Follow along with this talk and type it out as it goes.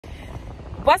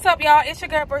What's up, y'all? It's your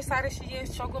girl, Versada. She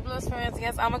is Choco Bliss Friends.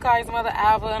 Yes, I'm Akari's mother,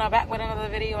 Alva, and I'm back with another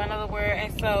video, another word.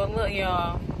 And so, look,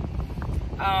 y'all.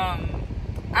 I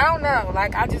don't know.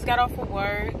 Like, I just got off of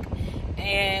work,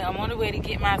 and I'm on the way to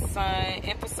get my son.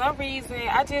 And for some reason,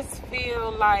 I just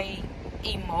feel, like,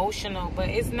 emotional. But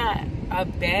it's not a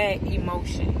bad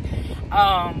emotion.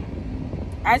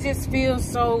 I just feel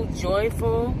so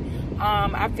joyful.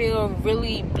 I feel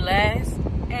really blessed.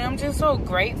 And I'm just so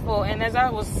grateful. And as I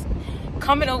was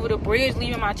coming over the bridge,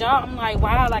 leaving my job, I'm like,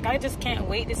 wow, like, I just can't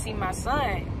wait to see my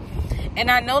son.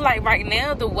 And I know, like, right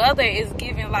now, the weather is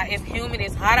giving, like, it's humid,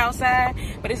 it's hot outside,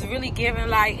 but it's really giving,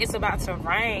 like, it's about to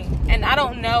rain. And I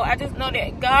don't know. I just know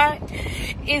that God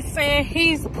is saying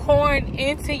he's pouring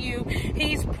into you.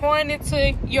 He's pouring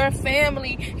into your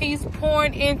family. He's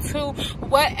pouring into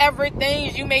whatever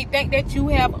things you may think that you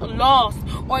have lost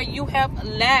or you have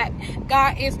lacked.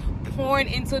 God is pouring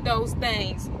into those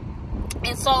things.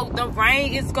 And so the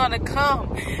rain is gonna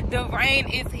come. The rain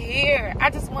is here. I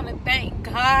just want to thank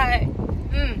God.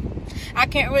 I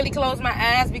can't really close my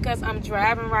eyes because I'm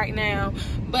driving right now,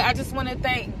 but I just want to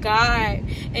thank God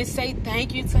and say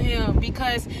thank you to him,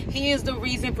 because he is the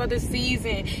reason for the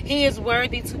season. He is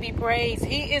worthy to be praised.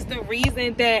 He is the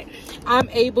reason that I'm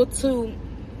able to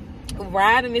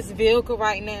ride in this vehicle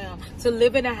right now, to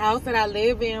live in the house that I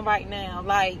live in right now.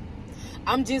 Like,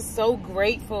 I'm just so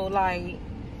grateful. Like,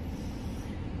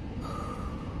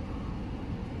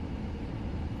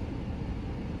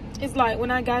 it's like when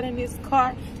I got in this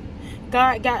car,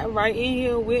 God got right in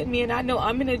here with me, and I know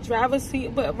I'm in the driver's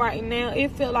seat, but right now it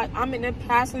felt like I'm in the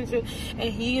passenger and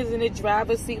he is in the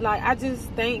driver's seat. Like, I just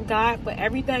thank God for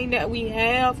everything that we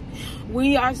have.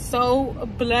 We are so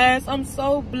blessed. I'm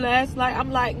so blessed. Like,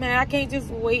 I'm like, man, I can't just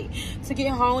wait to get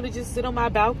home to just sit on my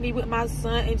balcony with my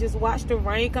son and just watch the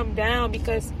rain come down,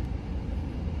 because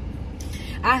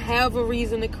I have a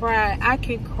reason to cry. I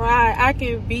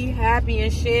can be happy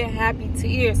and shed happy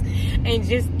tears and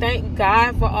just thank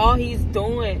God for all he's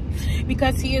doing,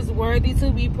 because he is worthy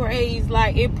to be praised.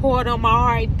 Like, it poured on my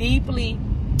heart deeply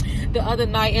the other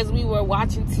night as we were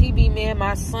watching TV, man,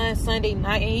 my son, Sunday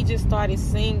night, and he just started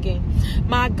singing,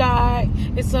 "My God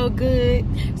is so good,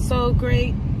 so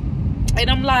great." And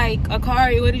I'm like,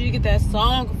 Akari, where did you get that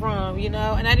song from? You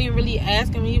know, and I didn't really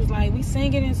ask him. He was like, we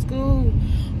sing it in school,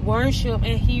 worship.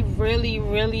 And he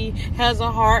really has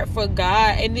a heart for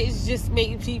God, and it just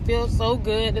makes me feel so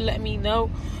good to let me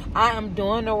know I am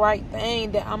doing the right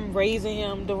thing, that I'm raising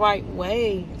him the right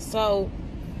way. So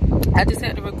I just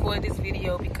had to record this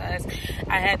video because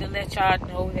I had to let y'all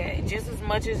know that just as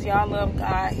much as y'all love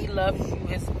God, he loves you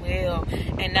as well.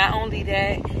 And not only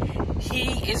that,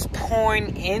 he is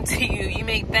pouring into you. You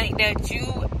may think that you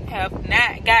have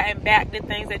not gotten back the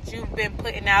things that you've been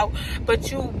putting out,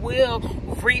 but you will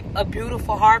reap a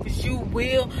beautiful harvest. You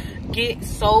will get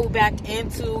sold back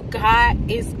into. God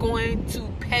is going to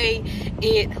pay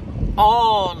it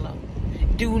all.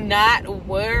 Do not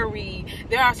worry.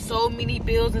 There are so many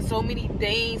bills and so many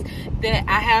things that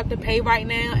I have to pay right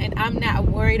now, and I'm not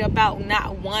worried about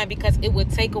not one, because it would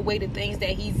take away the things that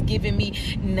he's giving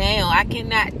me now. I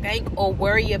cannot think or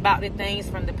worry about the things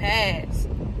from the past.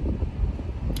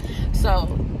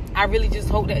 So I really just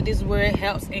hope that this word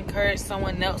helps encourage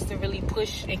someone else to really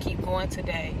push and keep going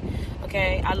today.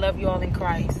 Okay? I love you all in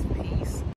Christ. Peace.